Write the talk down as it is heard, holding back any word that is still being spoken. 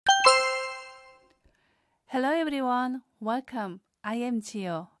Hello everyone, welcome. I am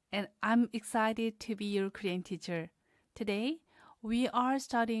Gio and I'm excited to be your Korean teacher. Today, we are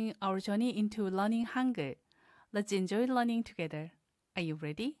starting our journey into learning Hangul. Let's enjoy learning together. Are you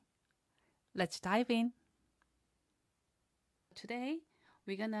ready? Let's dive in. Today,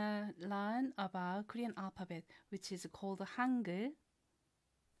 we're gonna learn about Korean alphabet, which is called Hangul.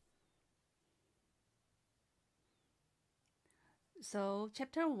 So,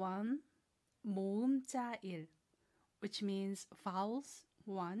 chapter 1, 모음자 1, which means vowels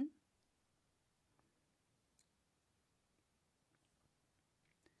 1.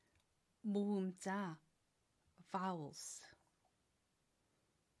 모음자, vowels.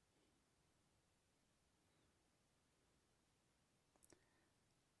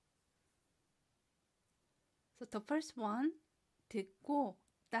 So the first one, 듣고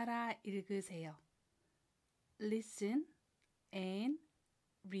따라 읽으세요. Listen and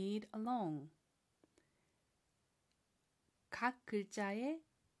read along. 각 글자의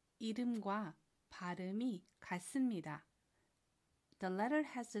이름과 발음이 같습니다. The letter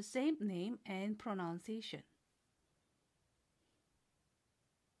has the same name and pronunciation.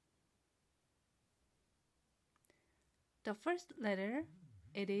 The first letter,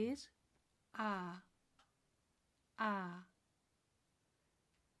 it is A.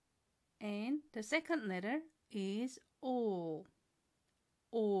 And the second letter is O.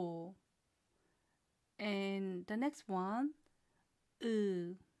 And the next one,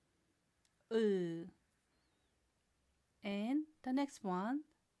 and the next one,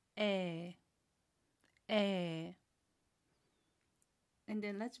 And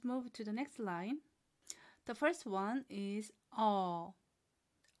then let's move to the next line. The first one is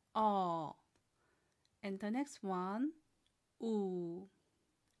and the next one,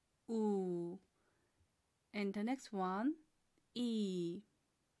 and the next one,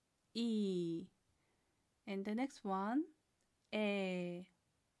 and the next one, Okay,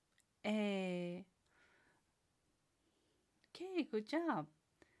 good job.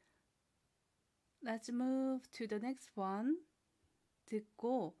 Let's move to the next one.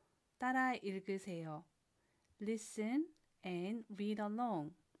 듣고 따라 읽으세요. Listen and read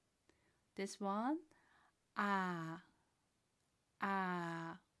along. This one,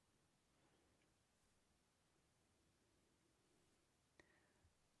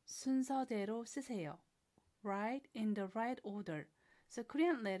 순서대로 쓰세요. Write in the right order. So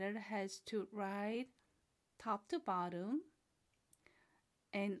Korean letter has to write top to bottom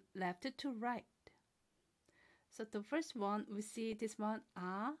and left to right. So the first one, we see this one,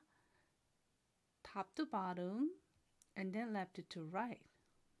 top to bottom and then left to right.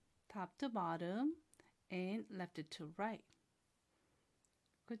 Top to bottom and left to right.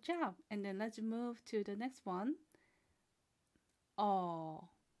 Good job. And then let's move to the next one.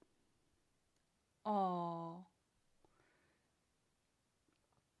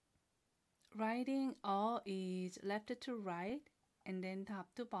 Writing is left to right and then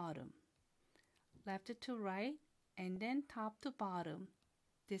top to bottom. Left to right and then top to bottom.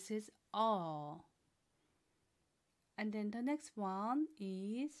 This is all. And then the next one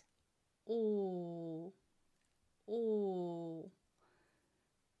is O.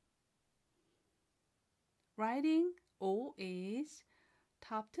 Writing O is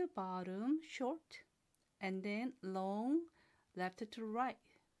top to bottom short and then long left to right.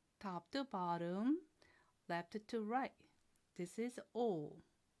 Top to bottom, left to right. This is O.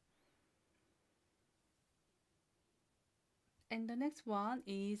 And the next one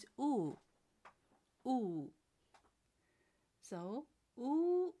is U. So,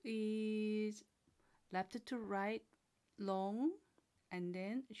 U is left to right, long, and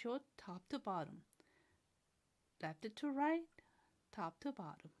then short, top to bottom. Left to right, top to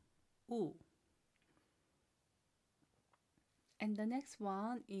bottom. U. And the next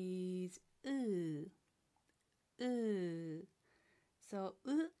one is So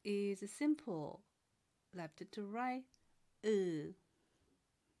is simple. Left to right,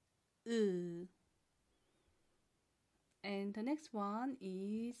 And the next one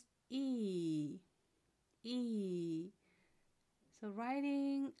is E. So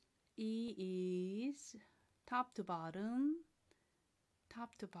writing E is top to bottom.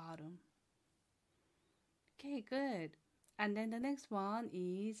 Okay, good. And then the next one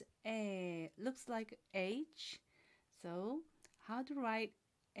is A. Looks like H. So how to write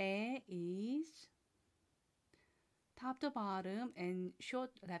A is top to bottom and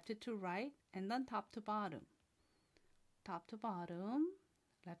short left to right and then top to bottom. Top to bottom,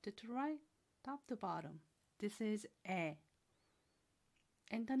 left to right, top to bottom. This is A.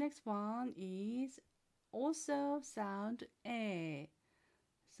 And the next one is also sound A.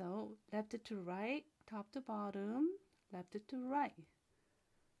 So left to right, top to bottom, left to right,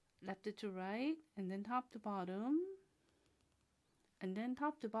 left to right, and then top to bottom, and then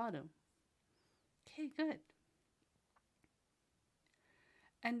top to bottom. Okay, good.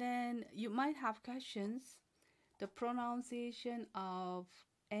 And then you might have questions. The pronunciation of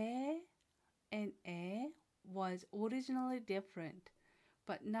e and e was originally different,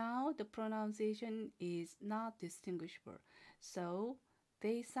 but now the pronunciation is not distinguishable, so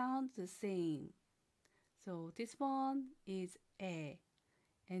they sound the same. So this one is e,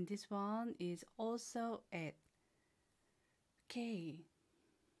 and this one is also e. Okay.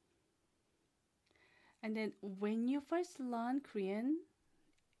 And then when you first learn Korean,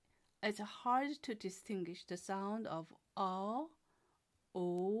 it's hard to distinguish the sound of o,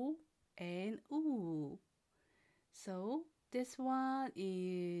 and u. So this one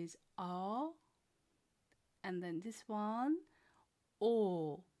is o, and then this one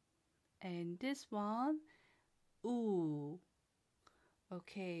o, and this one u.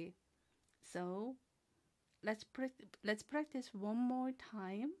 Okay, so let's practice one more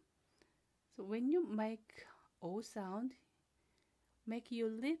time. So when you make o sound, make your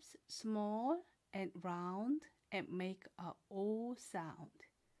lips small and round and make a o sound.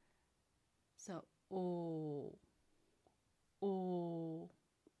 So o, o.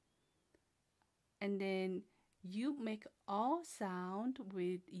 And then you make o sound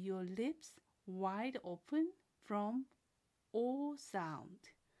with your lips wide open from o sound.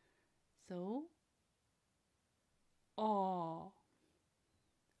 So o,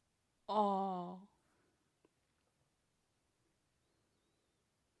 o.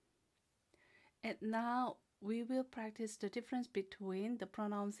 And now we will practice the difference between the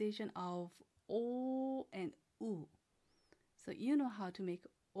pronunciation of o and u. So you know how to make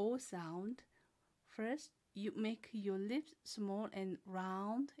o sound. First, you make your lips small and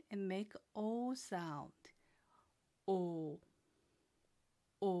round and make o sound. O,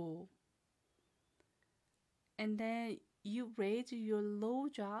 o. And then you raise your low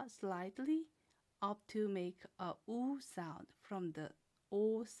jaw slightly up to make a u sound from the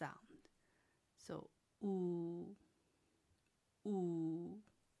o sound. So, oo, oo.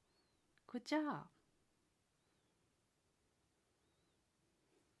 Good job.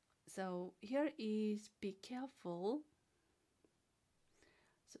 So here is be careful.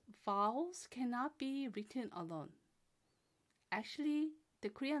 So, vowels cannot be written alone. Actually, the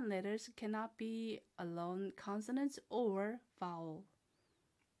Korean letters cannot be alone consonants or vowel.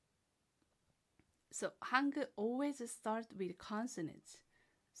 So Hangul always starts with consonants.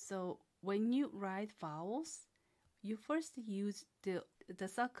 So when you write vowels, you first use the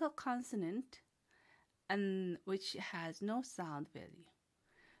circle consonant, and which has no sound value.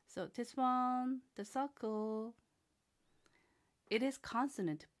 So this one, the circle, it is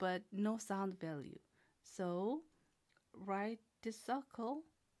consonant but no sound value. So write the circle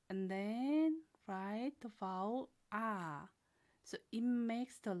and then write the vowel ah. So it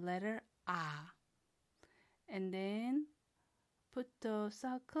makes the letter ah. And then put the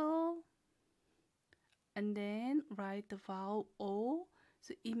circle and then write the vowel o.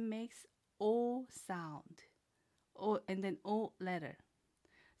 So it makes o sound. O and then o letter.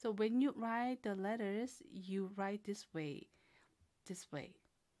 So when you write the letters, you write this way,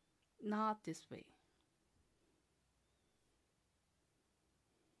 not this way.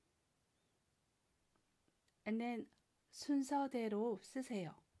 And then 순서대로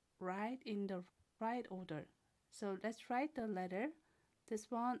쓰세요. Write in the right order. So let's write the letter. This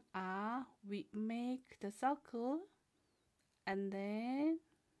one, ah, we make the circle and then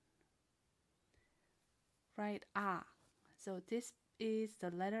write ah. So this is the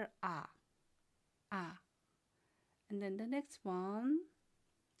letter ah, ah. And then the next one,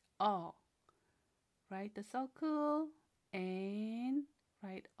 o. Write the circle and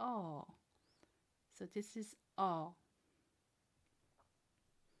write o. So this is o.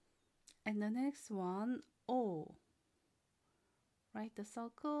 And the next one, o. Write the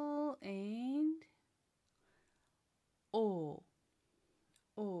circle and o,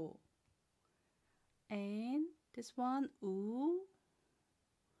 o. And this one, u.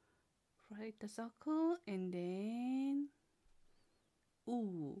 Write the circle and then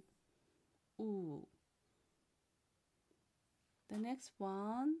u, u. The next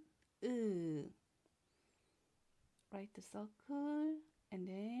one, write the circle and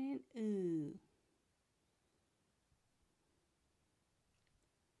then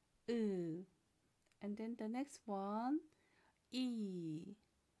and then the next one, e.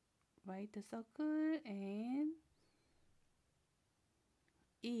 Write the circle and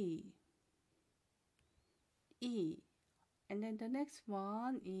e, e. And then the next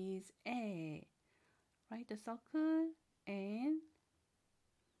one is a. write the circle and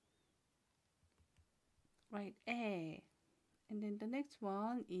write A. And then the next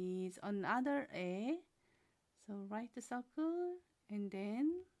one is another A. So write the circle and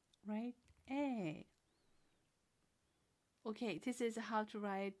then write A. Okay, this is how to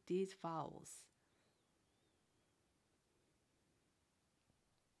write these vowels.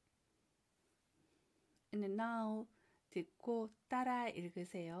 And then now 듣고 따라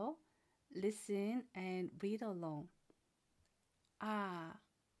읽으세요. Listen and read along. 아,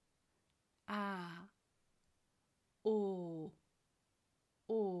 아, 오,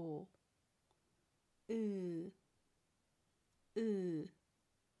 오, 으, 으,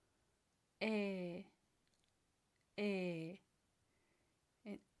 에,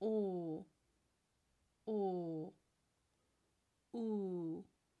 and 오, 오, 우,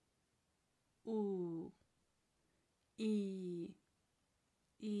 우, 이,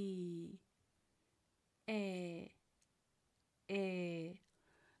 에.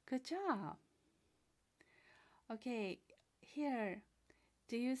 Good job. Okay, here,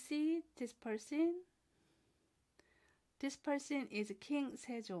 do you see this person? This person is King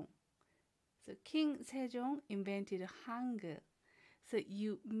Sejong. So King Sejong invented Hangul. So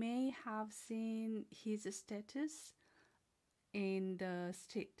you may have seen his status in the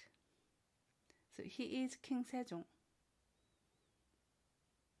street. So he is King Sejong.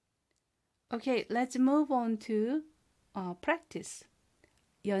 Okay, let's move on to practice.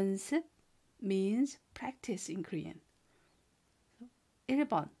 연습 means practice in Korean.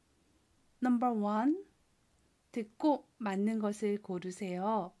 1번. Number 1. 듣고 맞는 것을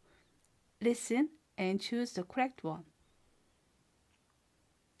고르세요. Listen and choose the correct one.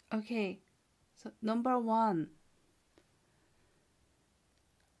 Okay, so number 1.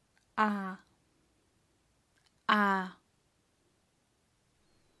 아, 아.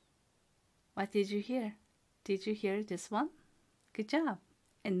 What did you hear? Did you hear this one? Good job.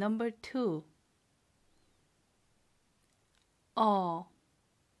 And number 2. 어.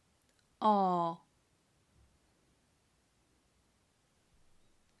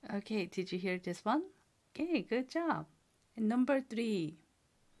 Okay, did you hear this one? Okay, good job. And number 3.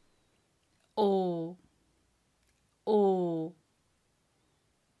 오.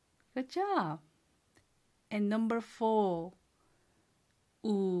 Good job. And number 4.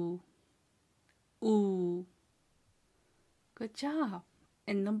 우. Good job.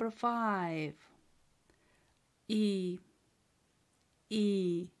 And number 5. 이.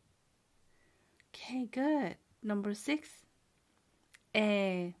 Okay, good. Number 6.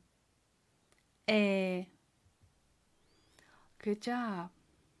 에. Good job.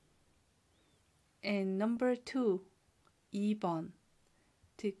 And number 2. 2번.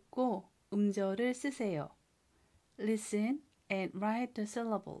 듣고 음절을 쓰세요. Listen and write the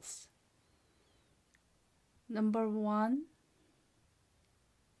syllables. Number 1.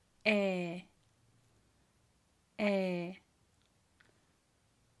 에.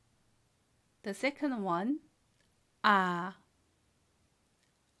 The second one. 아.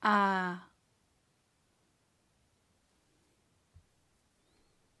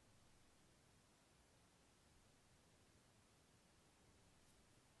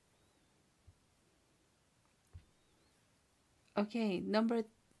 Okay,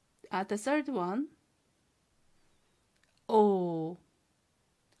 the third one. 오.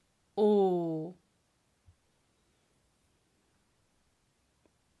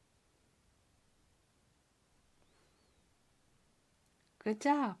 Good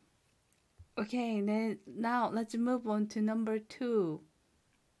job. Okay, now let's move on to number 2.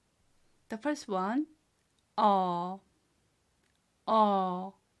 The first one. 어.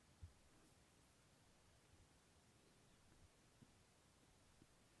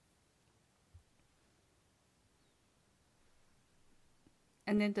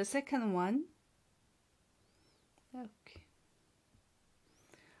 And then the second one. Okay.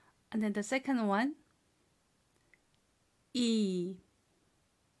 And then the second one. 이.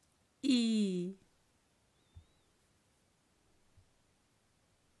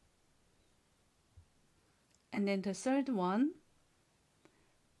 And then the third one.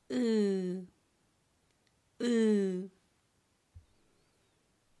 으.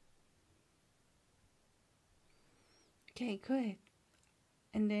 Okay, good.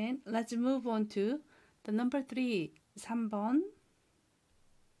 And then let's move on to the number 3. 3번.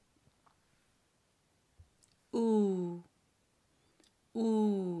 우.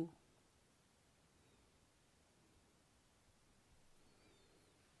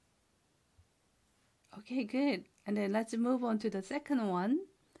 Okay, good. And then let's move on to the second one.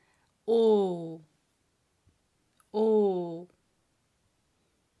 오.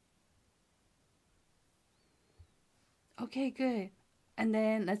 Okay, good. And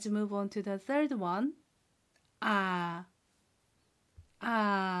then let's move on to the third one. Ah.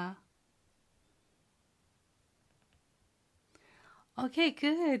 Ah. Okay,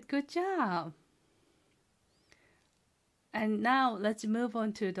 good. Good job. And now let's move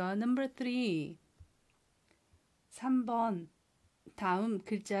on to the number 3. 3번. 다음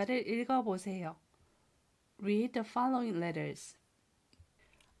글자를 읽어보세요. Read the following letters.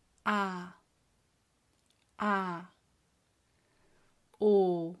 아, 아,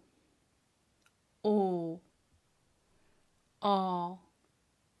 오, 오, 어,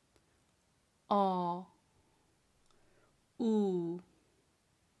 어, 우,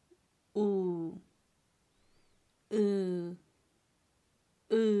 우, 으,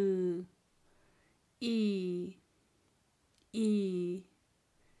 으, 이, 이,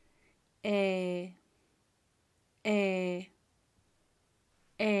 에, 에,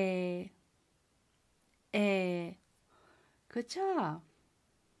 에, 에. 그쵸?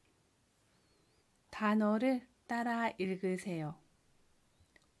 단어를 따라 읽으세요.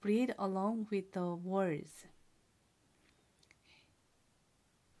 Read along with the words.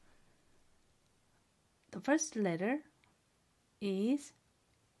 The first letter is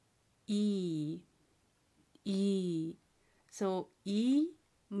E. E. So E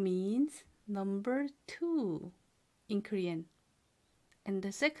means number 2 in Korean. And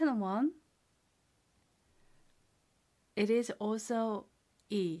the second one, it is also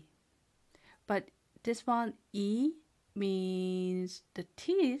E. But this one, E, means the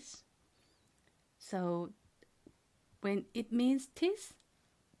teeth. So when it means teeth,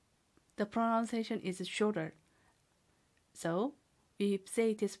 the pronunciation is shorter. So we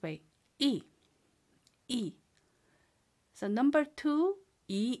say it this way, E, E. So number 2,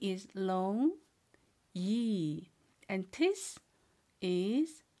 E is long, E. And teeth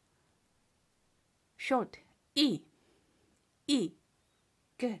is short, E, E.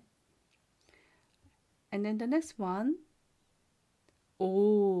 Good. And then the next one,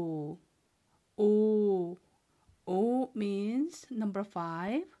 O. O. O means number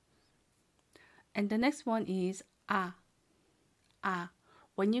 5. And the next one is A. A.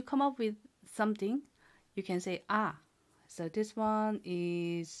 When you come up with something, you can say A. So this one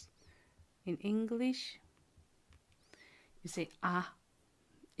is in English, you say A.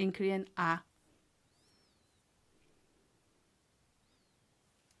 In Korean, A.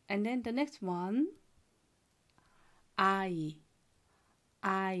 And then the next one, I.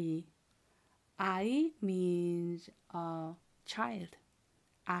 I. I means child.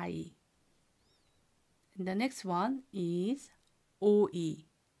 I. And the next one is OE.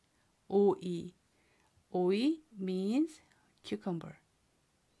 OE. OE means cucumber.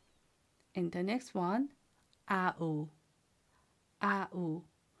 And the next one, AU. AU.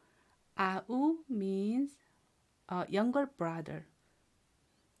 AU means younger brother.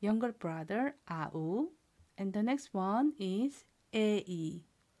 Younger brother, AU. And the next one is AE.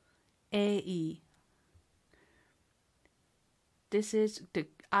 AE. This is the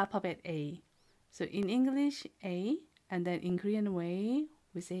alphabet A. So in English, A, and then in Korean way,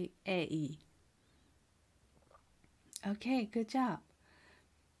 we say AE. Okay, good job.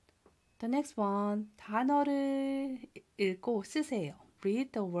 The next one, 단어를 읽고 쓰세요.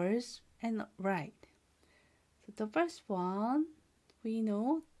 Read the words and write. So the first one, we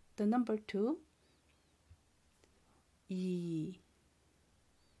know the number 2, E.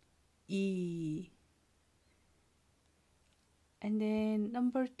 E. And then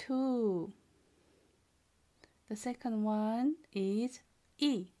number 2, the second one is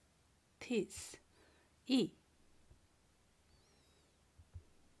E. Teeth. E.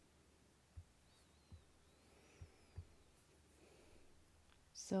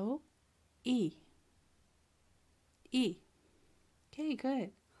 So, E. E. Okay,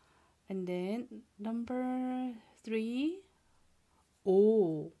 good. And then number 3,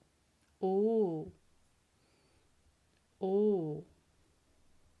 O. O. O.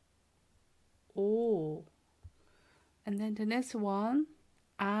 O. And then the next one,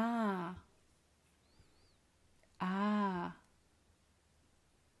 Ah. Ah.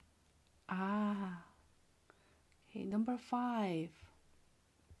 Ah. Okay, number 5,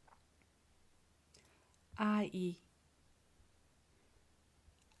 I-E.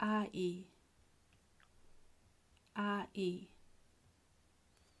 I-E. I-E.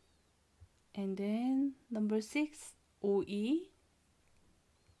 And then number 6, O-E.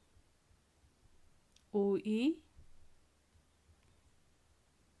 O-E.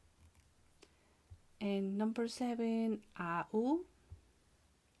 And number 7, A-U.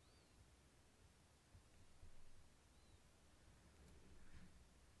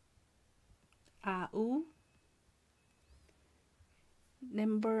 A-U.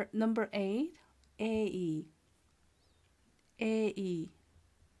 Number 8, AE. AE.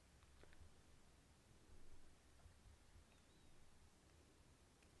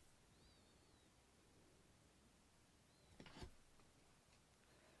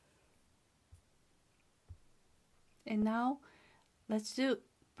 And now let's do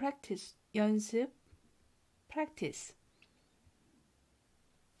practice. 연습. Practice.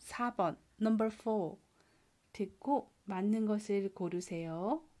 4번. Number 4. 듣고 맞는 것을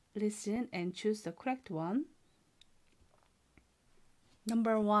고르세요. Listen and choose the correct one.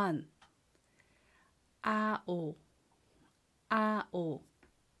 Number 1. 아오. 아오.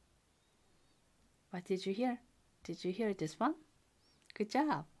 What did you hear? Did you hear this one? Good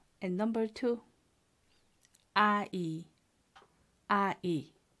job. And number 2. 아이.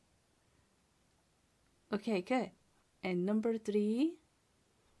 아이. Okay, good. And number 3.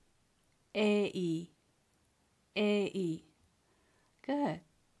 에이. 에이. Good.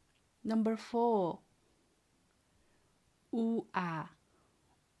 Number 4. 우아.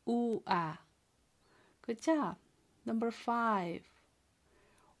 우아. Good job. Number 5.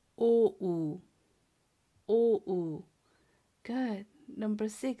 오우. 오우. Good. Number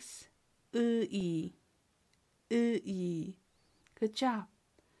 6. 의이. 의이. Good job.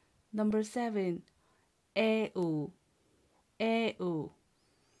 Number 7. 에우. 에우.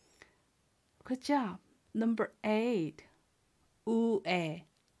 Good job. Number 8. 우에.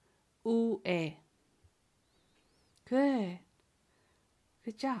 우에. Good.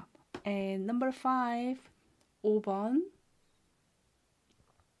 Good job. And number 5. 5번.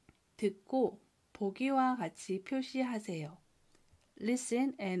 듣고 보기와 같이 표시하세요.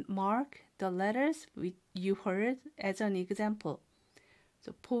 Listen and mark the letters you heard as an example.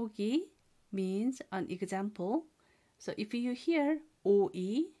 So 보기 means an example. So if you hear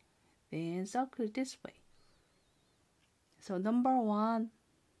OE, then circle this way. So number 1.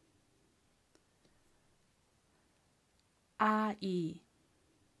 아이.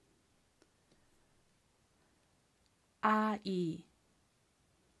 아이.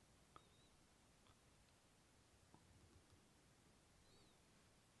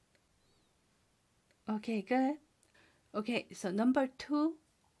 Okay, good. Okay, so number 2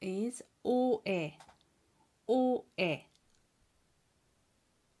 is 오에. 오에.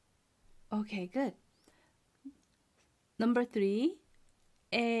 Okay, good. Number 3,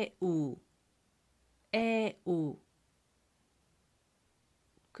 에우. 에우.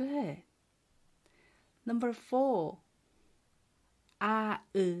 Good. Number 4,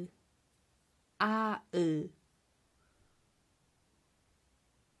 아으. 아으.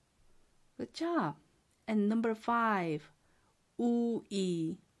 Good job. And number 5,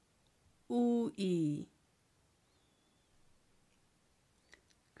 우이. 우이.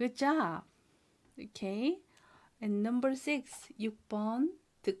 Good job. Okay. And number 6, 6번.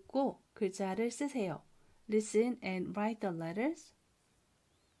 듣고 글자를 쓰세요. Listen and write the letters.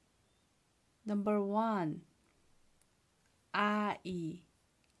 Number 1. 아이.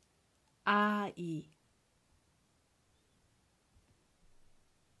 아이.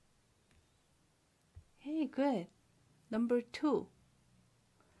 Hey, good. Number 2.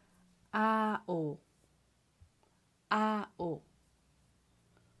 아오. 아오.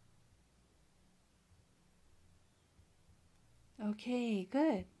 Okay,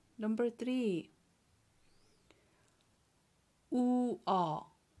 good. Number 3.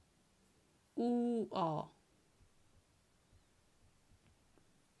 우어. 우어.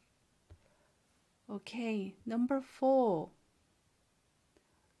 Okay, number 4.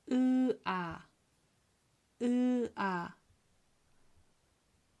 으아. 으아.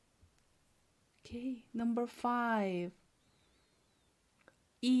 Okay, number 5.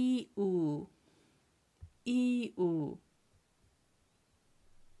 이우. 이우.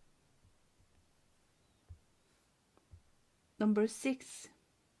 Number 6.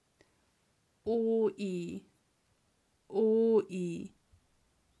 오이. 오이.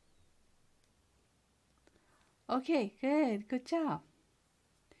 Okay, good. Good job.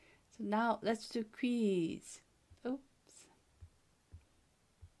 So now let's do quiz. Oops.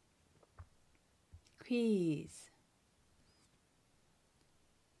 Quiz.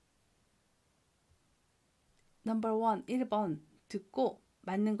 Number 1, 1번. 듣고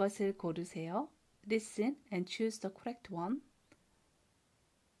맞는 것을 고르세요. Listen and choose the correct one.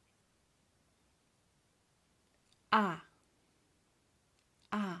 아.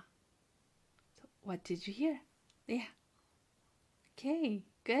 아. So what did you hear? Yeah. Okay,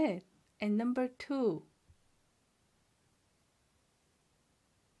 good. And number 2.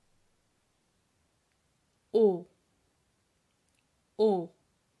 오. 오.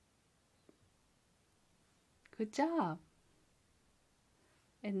 Good job.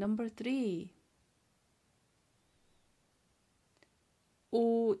 And number 3.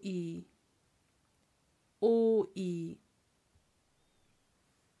 O-E. O-E.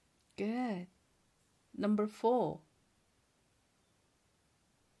 Good. Number 4.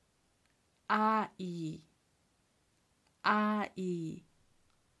 I-E. I-E.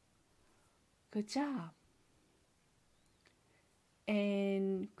 Good job.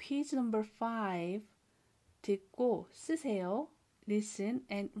 And quiz number 5. 듣고 쓰세요. Listen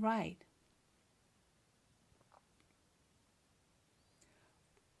and write.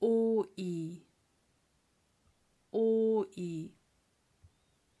 O-E. O-E.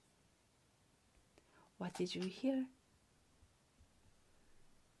 What did you hear?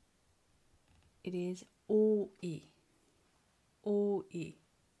 It is O-E. O-E.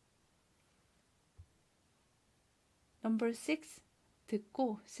 Number 6.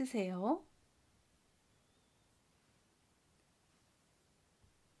 듣고 쓰세요.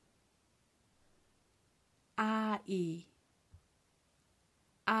 I-E.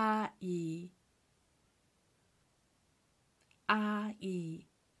 I-E. I-E.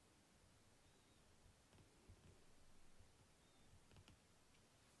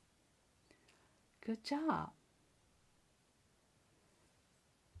 Good job.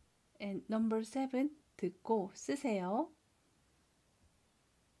 And number 7. 듣고 쓰세요.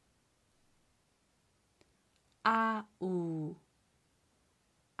 아우.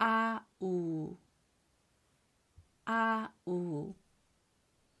 아우. 아우.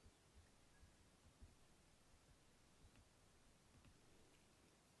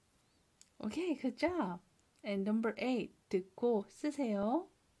 Okay, good job. And number 8. 듣고 쓰세요.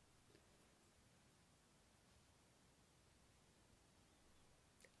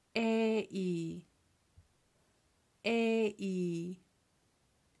 에이. 에이.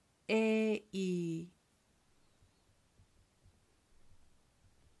 에이.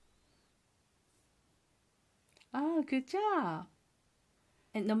 Ah, good job.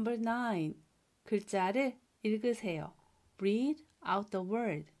 And number 9. 글자를 읽으세요. Read out the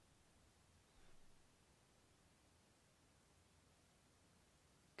word.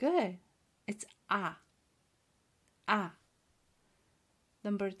 Good. It's ah. Ah.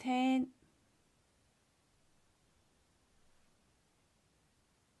 Number 10.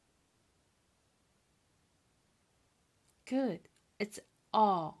 Good. It's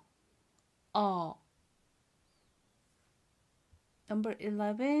all. All. Number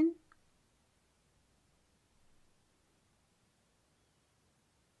 11.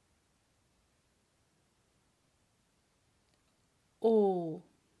 O.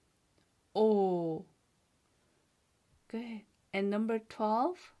 O. Good. And number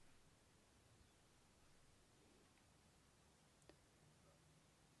 12.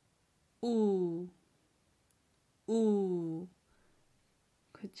 Ooh. Ooh.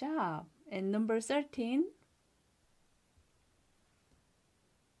 Good job. And number 13.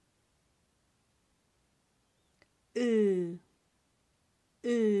 Okay,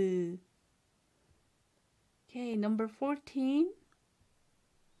 number 14.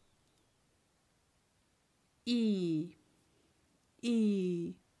 E.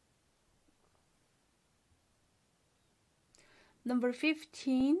 Number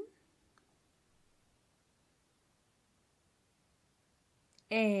 15.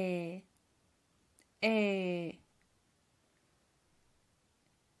 A.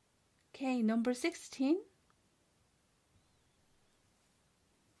 Okay, number 16.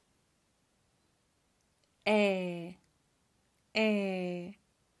 A.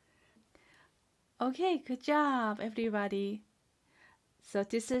 Okay, good job, everybody. So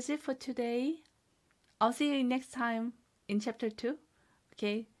this is it for today. I'll see you next time in chapter 2.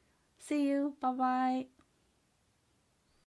 Okay, see you. Bye-bye.